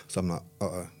 So I'm like,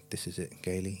 this is it,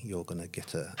 Gayle. You're going to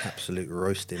get an absolute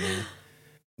roasting here.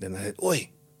 Then I said, oi,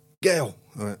 Gayle.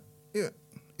 I went, yeah.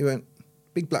 He went,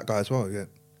 big black guy as well. He went,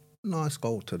 nice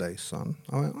goal today, son.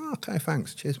 I went, oh, okay,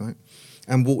 thanks. Cheers, mate.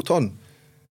 And walked on.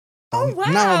 Oh,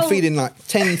 wow. Now I'm feeling like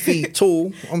 10 feet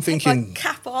tall. I'm thinking, like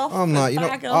cap off. I'm like,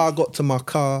 bag I off. got to my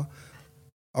car.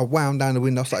 I wound down the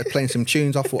window. I started playing some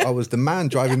tunes. I thought I was the man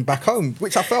driving back home,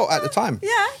 which I felt at the time.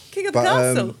 Yeah, king of the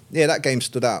castle. Yeah, that game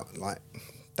stood out. Like,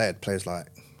 they had players like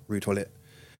Ruud Gullit.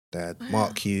 They had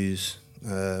Mark Hughes,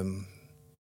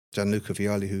 Gianluca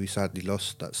Vialli, who we sadly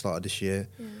lost that started this year.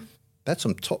 Yeah. They had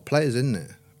some top players in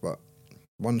there. But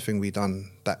one thing we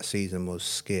done that season was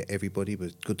scare everybody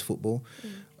with good football.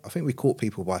 I think we caught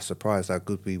people by surprise how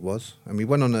good we was. And we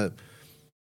went on I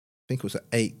think it was an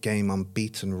 8-game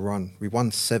unbeaten run. We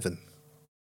won 7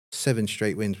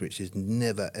 straight wins, which is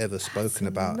never, ever spoken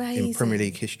about in Premier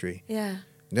League history. Yeah.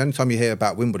 The only time you hear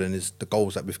about Wimbledon is the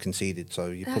goals that we've conceded. So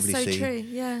you probably see... That's so true,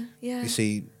 yeah. You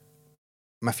see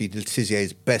Matthew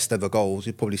Letizier's best ever goals,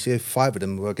 you probably see 5 of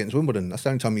them were against Wimbledon. That's the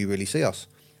only time you really see us.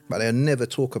 But they'll never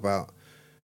talk about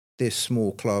this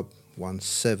small club won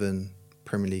 7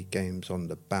 Premier League games on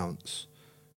the bounce.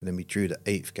 And then we drew the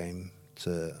 8th game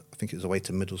to, I think it was away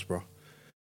to Middlesbrough,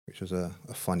 which was a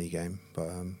funny game. But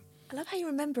I love how you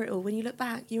remember it all. When you look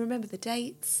back, you remember the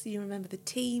dates, you remember the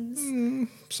teams.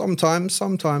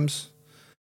 Sometimes.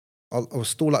 I would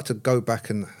still like to go back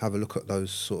and have a look at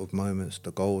those sort of moments,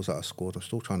 the goals that I scored. I'm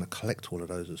still trying to collect all of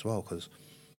those as well, because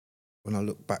when I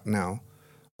look back now,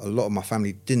 a lot of my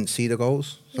family didn't see the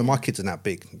goals. So my kids are now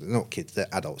big. They're not kids, they're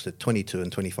adults. They're 22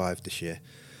 and 25 this year.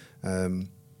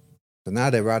 So now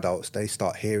they're adults, they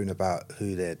start hearing about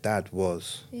who their dad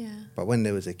was. Yeah. But when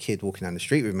there was a kid walking down the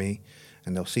street with me,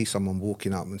 and they'll see someone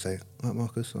walking up and say, "Right,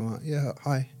 Marcus?" I'm like, "Yeah,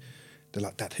 hi." They're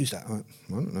like, "Dad, who's that?" I'm like,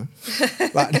 "I don't know."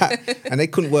 Like that. And they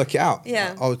couldn't work it out.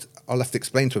 Yeah. I'll have to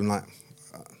explain to them, like,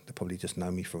 they probably just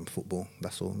know me from football,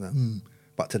 that's all.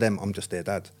 But to them, I'm just their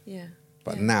dad. Yeah.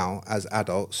 But now, as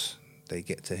adults, they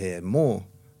get to hear more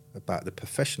about the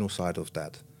professional side of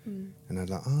dad. And they're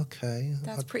like, okay.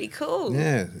 That's pretty cool.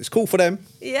 Yeah, it's cool for them.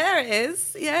 Yeah, it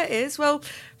is. Yeah, it is. Well,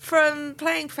 from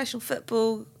playing professional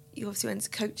football, you obviously went to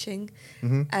coaching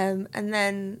and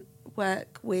then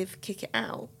work with Kick It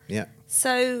Out. Yeah.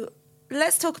 So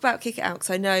let's talk about Kick It Out, because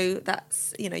I know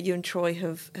that's, you and Troy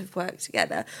have worked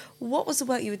together. What was the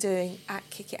work you were doing at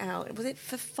Kick It Out? Was it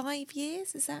for 5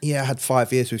 years? Is that? Yeah, I had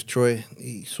 5 years with Troy.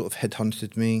 He sort of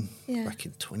headhunted me back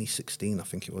in 2016, I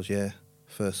think it was, yeah.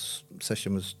 First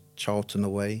session was Charlton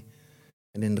away.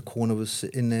 And in the corner was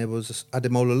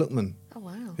Ademola Lookman. Oh,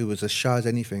 wow. Who was as shy as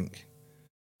anything.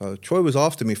 So Troy was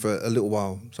after me for a little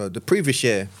while. So the previous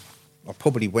year, I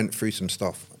probably went through some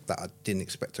stuff that I didn't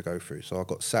expect to go through. So I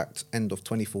got sacked end of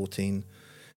 2014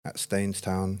 at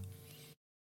Stainstown.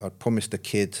 I'd promised the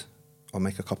kid I'll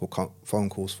make a couple phone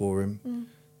calls for him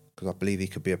because I believe he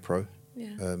could be a pro.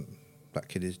 Yeah. That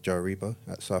kid is Joe Rebo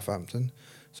at Southampton.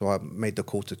 So I made the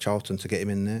call to Charlton to get him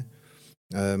in there.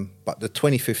 But the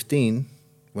 2015,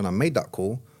 when I made that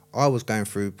call, I was going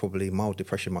through probably mild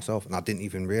depression myself, and I didn't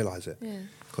even realise it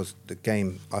because the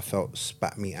game, I felt,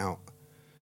 spat me out.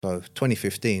 So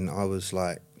 2015, I was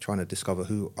like trying to discover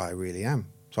who I really am.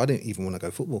 So I didn't even want to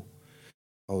go football.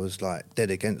 I was like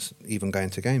dead against even going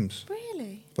to games.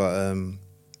 Really? But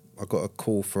I got a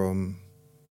call from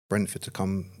Brentford to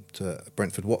come to a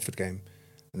Brentford-Watford game.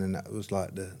 And then that was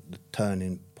like the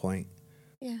turning point.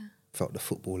 Yeah. Felt the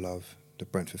football love. The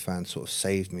Brentford fans sort of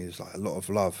saved me. It was like a lot of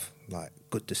love. Like,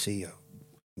 good to see you.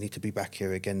 Need to be back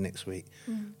here again next week.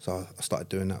 So I started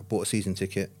doing that. Bought a season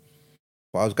ticket.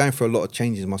 But I was going through a lot of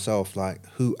changes myself. Like,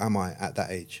 who am I at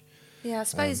that age? Yeah, I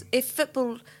suppose if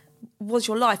football was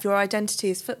your life, your identity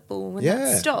is football. When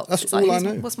that stops, that's it's all like, I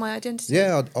know. what's my identity?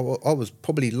 Yeah, I was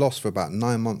probably lost for about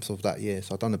 9 months of that year.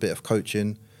 So I'd done a bit of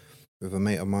coaching with a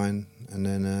mate of mine. And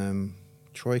then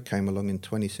Troy came along in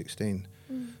 2016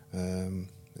 and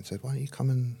said, why don't you come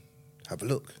and have a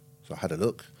look? So I had a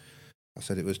look. I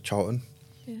said it was Charlton.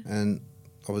 Yeah. And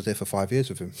I was there for 5 years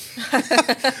with him.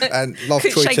 And love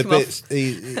Troy to bits.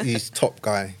 He's top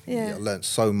guy. Yeah. I learnt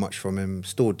so much from him.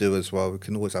 Still do as well. We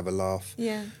can always have a laugh.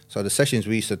 Yeah. So the sessions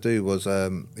we used to do was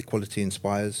Equality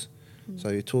Inspires. So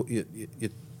you're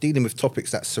dealing with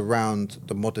topics that surround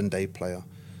the modern day player.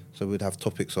 So we'd have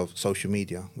topics of social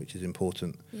media, which is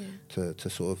important to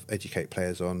sort of educate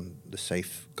players on the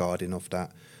safeguarding of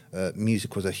that.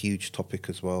 Music was a huge topic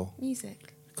as well.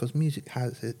 Music. Because music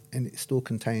has it, and it still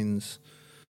contains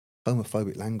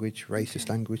homophobic language, racist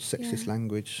language, sexist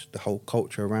language, the whole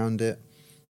culture around it,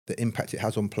 the impact it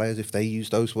has on players if they use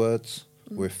those words,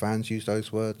 or if fans use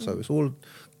those words. So it's all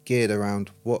geared around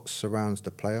what surrounds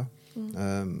the player.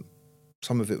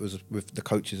 Some of it was with the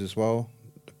coaches as well,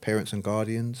 the parents and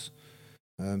guardians.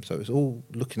 So it's all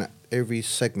looking at every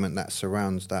segment that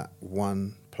surrounds that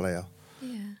one player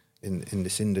in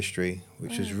this industry,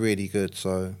 which is really good.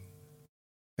 So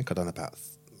I think I've done about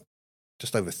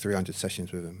just over 300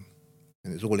 sessions with him,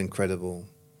 and it's all incredible.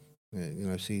 You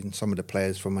know, seeing some of the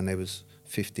players from when they was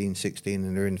 15, 16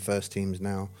 and they're in first teams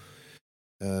now.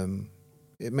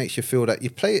 It makes you feel that you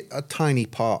play a tiny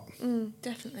part.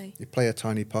 Definitely. You play a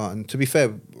tiny part. And to be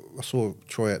fair, I saw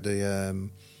Troy at the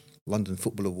London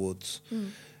Football Awards,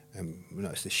 and we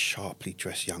noticed this sharply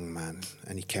dressed young man,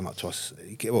 and he came up to us.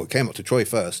 He came up to Troy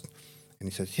first, and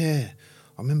he said, "Yeah,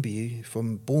 I remember you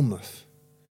from Bournemouth."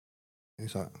 And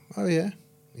he's like, "Oh yeah."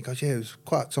 He goes, "Yeah, it was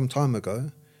quite some time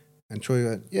ago." And Troy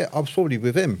went, "Yeah, I was probably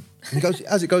with him." And he goes,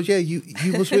 as it goes, "Yeah, you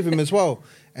was with him as well."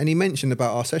 And he mentioned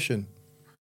about our session.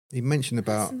 He mentioned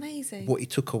about what he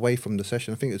took away from the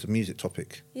session. I think it was a music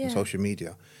topic on social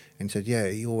media. And he said, yeah,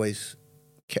 he always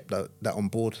kept that on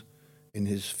board in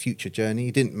his future journey.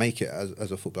 He didn't make it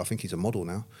as a footballer. I think he's a model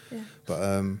now. Yeah. But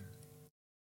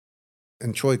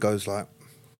and Troy goes like,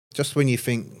 just when you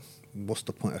think, what's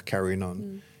the point of carrying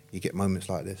on? You get moments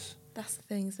like this. That's the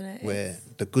thing, isn't it? Where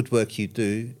the good work you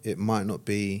do, it might not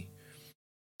be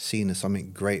seen as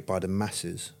something great by the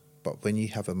masses, but when you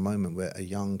have a moment where a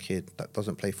young kid that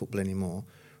doesn't play football anymore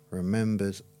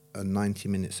remembers a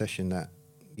 90-minute session that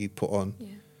you put on,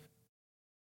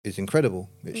 is incredible.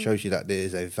 It shows you that there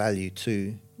is a value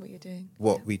to what you're doing,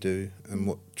 what we do, and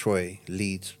what Troy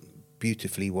leads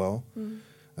beautifully well.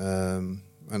 And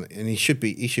he should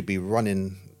be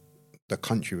running the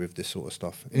country with this sort of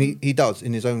stuff, and he does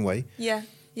in his own way.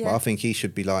 But I think he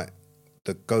should be like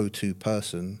the go-to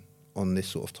person on this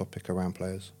sort of topic around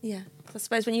players. Yeah. I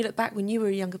suppose when you look back when you were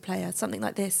a younger player, something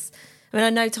like this, I mean, I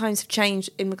know times have changed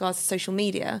in regards to social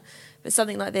media, but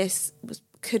something like this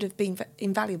could have been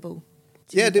invaluable.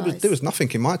 There was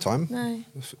nothing in my time. No.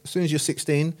 As soon as you're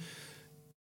 16,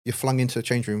 you're flung into a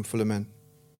change room full of men.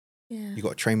 Yeah. You got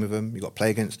to train with them. You got to play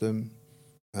against them.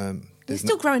 You're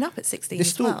still growing up at 16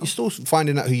 as well. You're still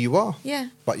finding out who you are. Yeah.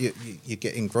 But you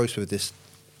get engrossed with this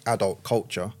adult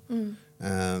culture.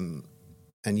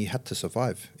 And you had to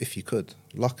survive if you could.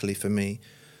 Luckily for me,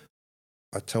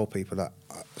 I tell people that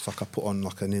it's like I put on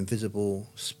like an invisible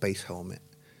space helmet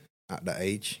at that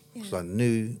age, because I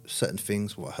knew certain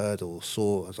things, what I heard or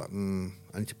saw. I was like,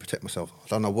 I need to protect myself. I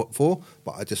don't know what for,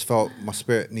 but I just felt my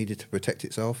spirit needed to protect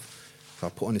itself. So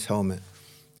I put on this helmet,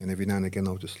 and every now and again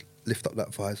I'll just lift up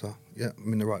that visor. Yeah,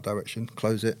 I'm in the right direction.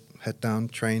 Close it, head down,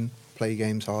 train, play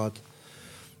games hard.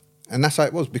 And that's how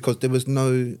it was, because there was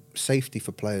no safety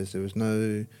for players. There was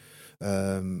no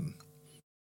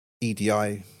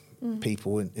EDI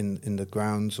people in the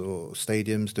grounds or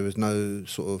stadiums. There was no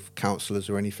sort of counsellors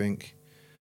or anything.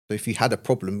 So if you had a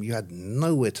problem, you had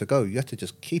nowhere to go. You had to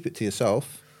just keep it to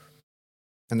yourself.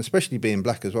 And especially being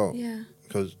black as well. Yeah.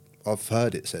 Because I've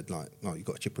heard it said, like, no, you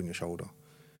got a chip on your shoulder.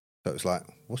 So it's like,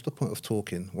 what's the point of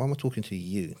talking? Why am I talking to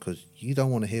you? Because you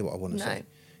don't want to hear what I want to say.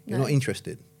 You're not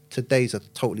interested. Today's a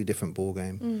totally different ball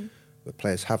game. The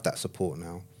players have that support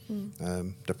now.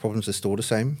 The problems are still the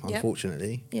same,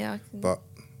 unfortunately. Yeah. But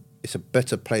it's a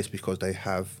better place because they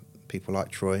have people like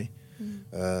Troy.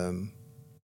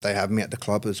 They have me at the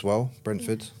club as well,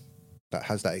 Brentford, that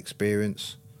has that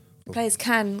experience Players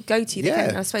can go to you. They Yeah.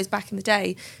 can. I suppose back in the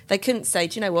day, they couldn't say,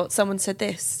 "Do you know what? Someone said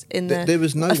this in the. There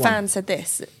was no a one. fan said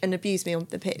this and abused me on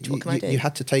the pitch. What can I do?" You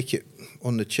had to take it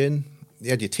on the chin. You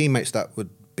had your teammates that would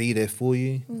be there for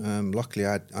you. Luckily,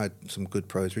 I had some good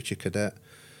pros. Richard Cadet,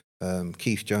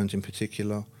 Keith Jones in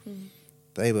particular.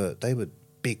 They were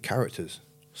big characters.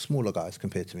 Smaller guys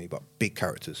compared to me, but big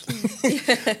characters.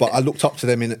 But I looked up to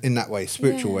them in that way,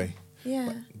 spiritual way.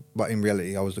 Yeah. But in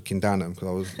reality, I was looking down at them because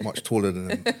I was much taller than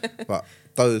them. But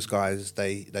those guys,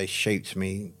 they shaped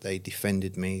me, they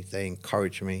defended me, they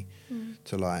encouraged me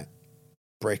to like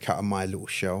break out of my little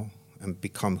shell and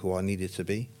become who I needed to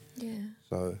be. Yeah.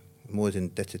 So I'm always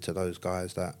indebted to those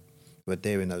guys that were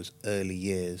there in those early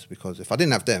years, because if I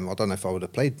didn't have them, I don't know if I would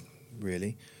have played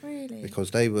really. Really?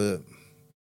 Because they were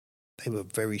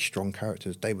very strong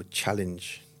characters. They would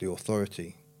challenge the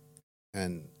authority.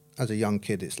 And as a young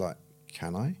kid, it's like,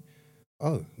 can I?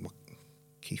 Oh,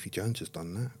 Keithy Jones has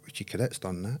done that. Richie Cadet's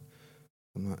done that.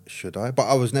 I'm like, should I? But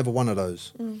I was never one of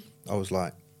those. I was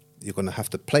like, you're going to have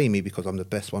to play me because I'm the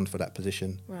best one for that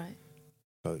position. Right.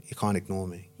 So you can't ignore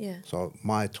me. Yeah. So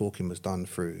my talking was done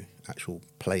through actual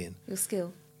playing. Your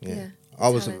skill. Yeah.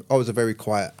 Talent. I was a very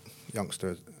quiet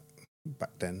youngster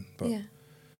back then, but Yeah.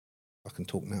 I can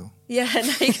talk now. Yeah,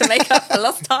 no, you can make up for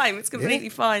lost time. It's completely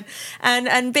fine.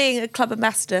 And being a club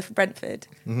ambassador for Brentford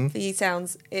for you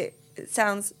sounds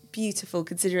beautiful,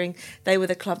 considering they were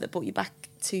the club that brought you back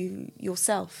to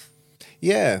yourself.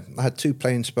 Yeah, I had 2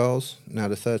 playing spells. Now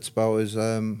the third spell is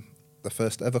the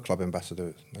first ever club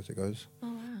ambassador, as it goes.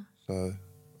 Oh wow! So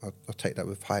I take that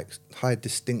with high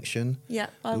distinction. Yeah,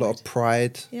 a lot of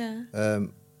pride. Yeah.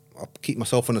 I keep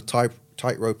myself on a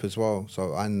tightrope as well,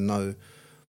 so I know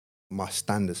my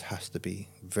standards has to be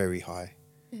very high.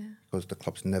 Yeah. Because the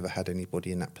club's never had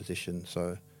anybody in that position.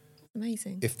 So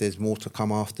Amazing. if there's more to come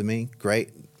after me, great.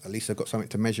 At least I've got something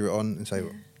to measure it on and say,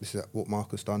 well, this is what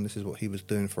Marcus done. This is what he was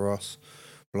doing for us.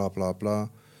 Blah blah blah.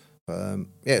 Yeah,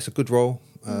 it's a good role.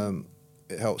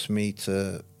 It helps me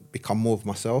to become more of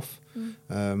myself.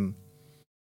 And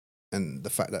the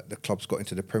fact that the club's got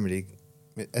into the Premier League,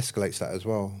 it escalates that as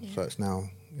well. Yeah. So it's now,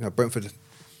 Brentford,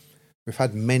 we've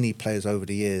had many players over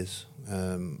the years.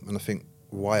 And I think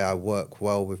why I work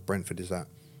well with Brentford is that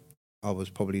I was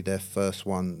probably their first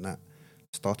one that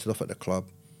started off at the club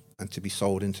and to be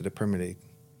sold into the Premier League.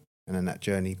 And then that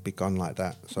journey begun like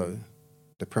that. So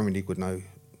the Premier League would know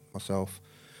myself.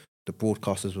 The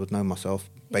broadcasters would know myself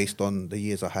based on the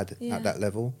years I had at that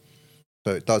level.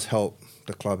 So it does help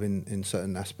the club in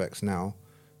certain aspects now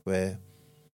where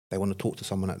they want to talk to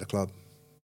someone at the club.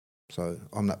 So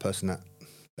I'm that person that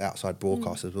the outside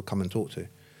broadcasters will come and talk to.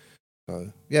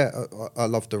 So, yeah, I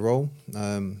love the role.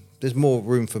 There's more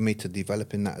room for me to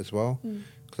develop in that as well.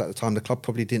 Because at the time, the club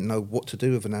probably didn't know what to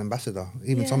do with an ambassador.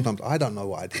 Even sometimes I don't know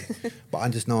what I do. But I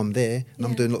just know I'm there and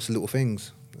I'm doing lots of little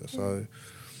things. So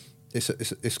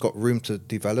it's got room to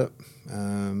develop.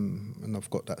 And I've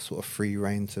got that sort of free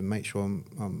rein to make sure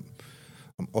I'm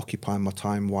occupying my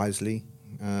time wisely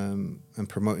and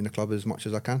promoting the club as much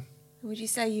as I can. Would you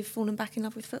say you've fallen back in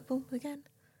love with football again?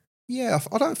 Yeah,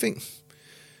 I don't think...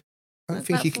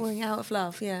 falling out of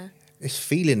love, yeah. It's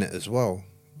feeling it as well.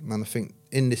 And I think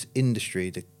in this industry,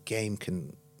 the game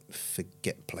can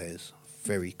forget players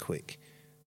very quick.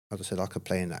 As I said, I could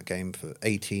play in that game for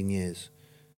 18 years.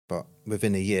 But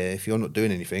within a year, if you're not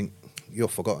doing anything, you're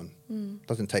forgotten. It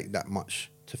doesn't take that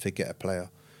much to forget a player.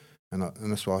 And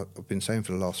that's why I've been saying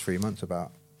for the last 3 months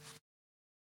about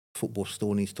football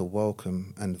still needs to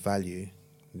welcome and value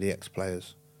the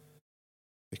ex-players.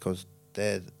 Because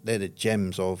they're the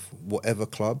gems of whatever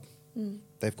club.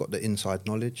 They've got the inside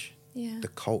knowledge, the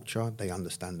culture. They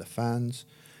understand the fans.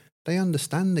 They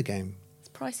understand the game. It's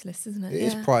priceless, isn't it? It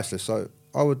is priceless. So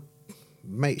I would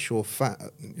make sure,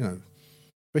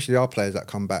 especially our players that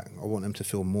come back, I want them to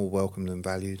feel more welcomed and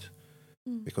valued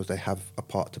because they have a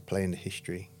part to play in the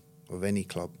history of any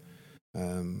club.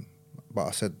 But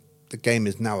I said the game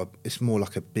is now it's more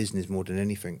like a business more than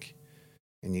anything,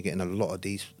 and you're getting a lot of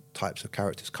these types of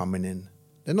characters coming in.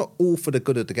 They're not all for the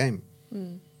good of the game.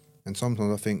 And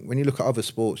sometimes I think when you look at other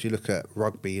sports, you look at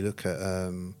rugby, you look at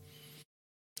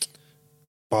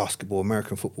basketball,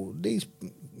 American football, there's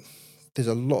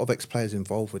a lot of ex-players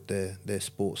involved with their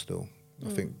sport still. I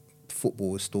think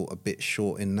football is still a bit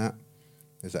short in that,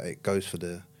 is that it goes for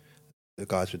the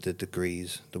guys with the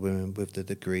degrees, the women with the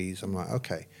degrees. I'm like,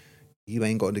 okay, you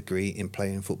ain't got a degree in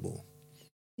playing football.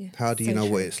 Yeah, how do you know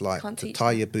what it's like to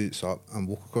tie your boots up and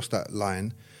walk across that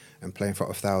line and play in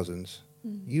front of thousands?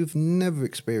 You've never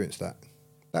experienced that.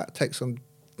 That takes some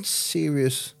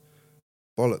serious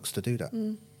bollocks to do that.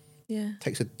 Yeah. It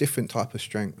takes a different type of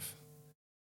strength.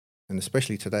 And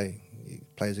especially today,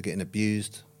 Players are getting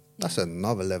abused. That's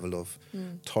another level of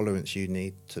tolerance you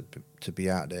need to be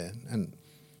out there. And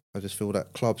I just feel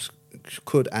that clubs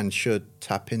could and should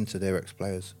tap into their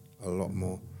ex-players a lot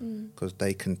more because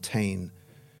they contain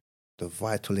the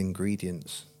vital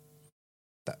ingredients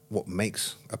that what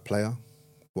makes a player,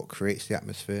 what creates the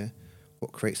atmosphere,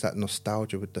 what creates that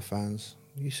nostalgia with the fans.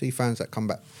 You see fans that come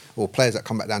back, or players that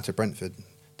come back down to Brentford,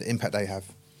 the impact they have.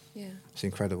 Yeah, it's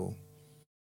incredible.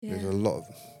 Yeah. There's a lot of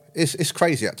it's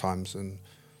crazy at times, and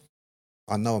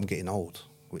I know I'm getting old,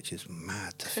 which is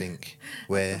mad to think.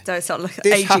 Where don't start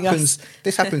aging us.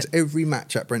 This happens every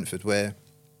match at Brentford, where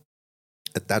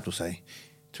a dad will say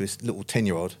to his little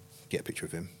 10-year-old, "Get a picture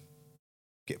of him.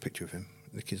 Get a picture of him."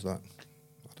 And the kid's like,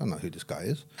 "I don't know who this guy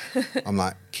is." I'm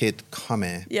like, "Kid, come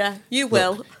here." Yeah, you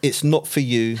will. Look, it's not for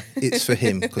you, it's for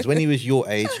him. Because when he was your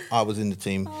age, I was in the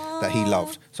team that he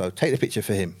loved. So take the picture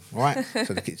for him, all right?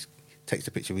 So the kid takes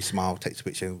the picture, we smile, takes the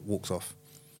picture, walks off.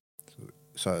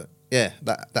 So, yeah,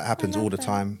 that happens all the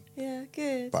time. Yeah,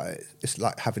 good. But it's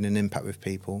like having an impact with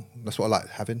people. That's what I like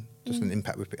having, just an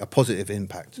impact with people, a positive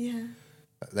impact. Yeah.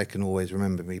 They can always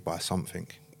remember me by something,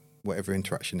 whatever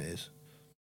interaction it is.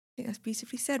 I think that's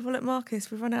beautifully said. Well, look,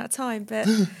 Marcus, we've run out of time, but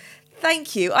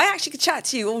thank you. I actually could chat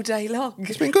to you all day long.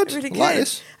 It's been good. Really I good. like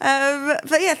this.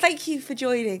 But yeah, thank you for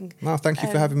joining. No, thank you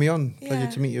for having me on.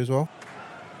 Pleasure to meet you as well.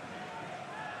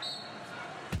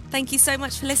 Thank you so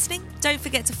much for listening. Don't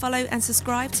forget to follow and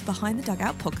subscribe to Behind the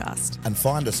Dugout podcast. And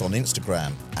find us on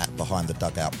Instagram at Behind the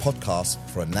Dugout Podcast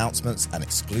for announcements and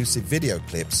exclusive video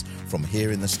clips from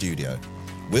here in the studio.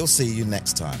 We'll see you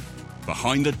next time.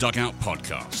 Behind the Dugout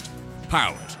podcast,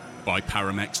 powered by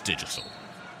Paramex Digital.